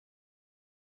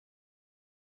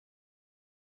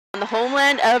On the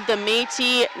homeland of the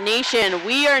Métis Nation.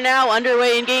 We are now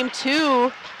underway in game 2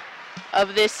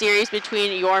 of this series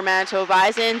between your Manitoba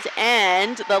Bisons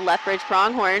and the Lethbridge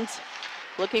Pronghorns.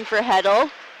 Looking for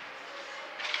Heddle.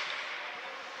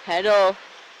 Heddle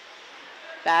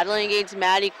battling against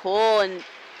Maddie Cole and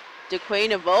DeQuay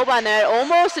Navoba on that.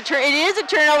 Almost a turn. It is a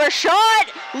turnover.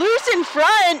 Shot loose in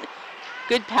front.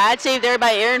 Good pad save there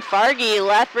by Aaron Fargy.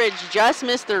 Lethbridge just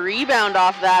missed the rebound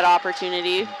off that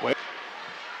opportunity.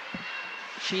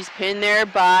 She's pinned there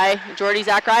by Jordy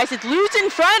Zacharias. It's loose in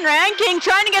front. Ranking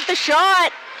trying to get the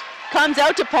shot. Comes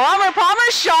out to Palmer.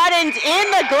 Palmer's shot ends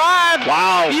in the glove.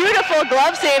 Wow. Beautiful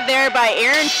glove save there by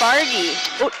Aaron Fargy.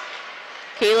 Oh.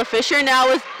 Kayla Fisher now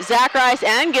with Zacharias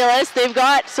and Gillis. They've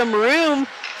got some room.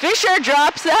 Fisher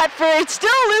drops that for it's still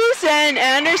loose, and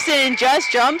Anderson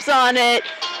just jumps on it.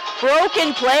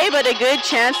 Broken play, but a good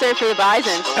chance there for the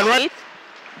Bisons. And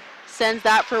sends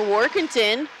that for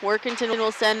Workington. Workington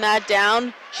will send that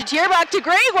down. Shatierbuck to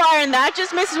Gregoire, and that just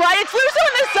misses wide. It's loose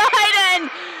on the side, and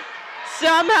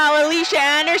somehow Alicia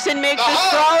Anderson makes the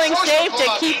sprawling save to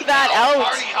keep that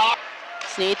out.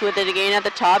 Snaith with it again at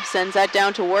the top, sends that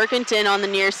down to Workington on the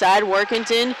near side.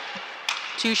 Workington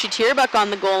to Shatierbuck on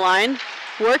the goal line.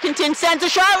 Workington sends a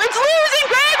shot. It's loose, and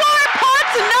Gregoire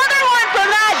pots another one from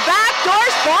that backdoor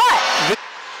spot.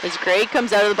 As Greg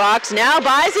comes out of the box. Now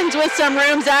Bisons with some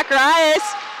room. Zacharias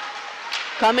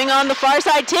coming on the far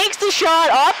side, takes the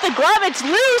shot off the glove. It's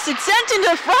loose. It's sent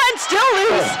into the front, still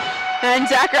loose. And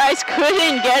Zacharias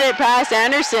couldn't get it past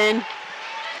Anderson.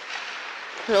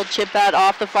 He'll chip that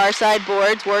off the far side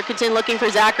boards. Workington looking for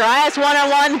Zacharias.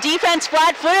 One-on-one defense,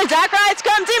 flat-footed. Zacharias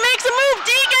comes in, makes a move.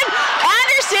 Deacon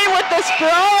Anderson with the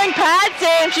sprawling pad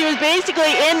save. She was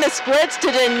basically in the splits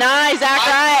to deny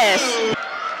Zacharias.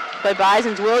 But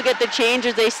Bisons will get the change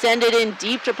as they send it in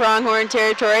deep to Pronghorn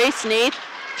territory. Snaith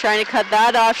trying to cut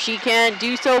that off. She can't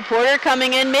do so. Porter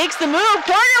coming in, makes the move.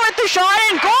 Porter with the shot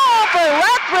and goal for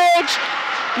Lethbridge.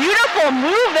 Beautiful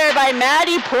move there by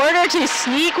Maddie Porter to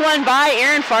sneak one by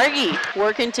Aaron Fargy.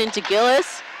 Workington to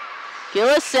Gillis.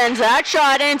 Gillis sends that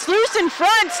shot, and it's loose in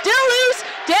front. Still loose.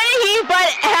 Dennehy, but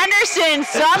Anderson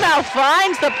somehow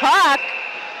finds the puck.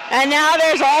 And now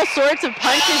there's all sorts of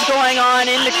punches going on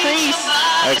in the crease.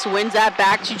 Wins that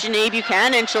back to Janae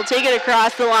Buchanan. She'll take it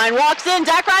across the line. Walks in.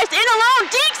 Zacharias in alone.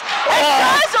 Deeks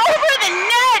across over the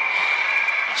net.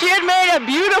 She had made a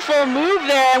beautiful move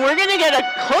there, and we're going to get a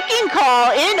cooking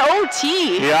call in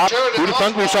OT. Yeah, who'd have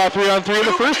thunk we saw 3-on-3 in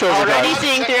the first overtime. Already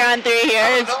seeing 3-on-3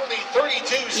 here.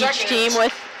 Each team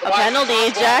with a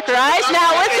penalty. Zacharias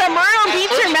now with some room.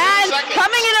 Beats her man.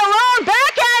 Coming in alone.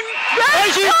 Backhand.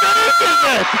 She finishes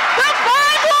it. The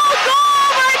 5-goal goal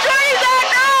by Jordy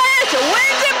Zacharias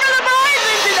wins it for the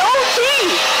Bisons in OT.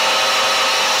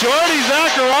 Jordy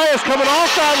Zacharias coming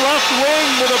off that left wing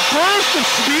with a burst of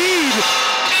speed.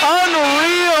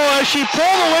 Unreal as she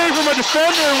pulled away from a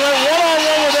defender and went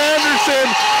one-on-one with Anderson.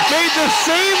 Made the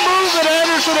same move that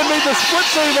Anderson had made the split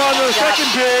save on in the second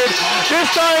period. This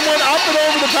time went up and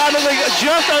over the paddling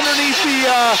just underneath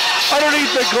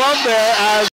the glove there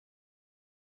as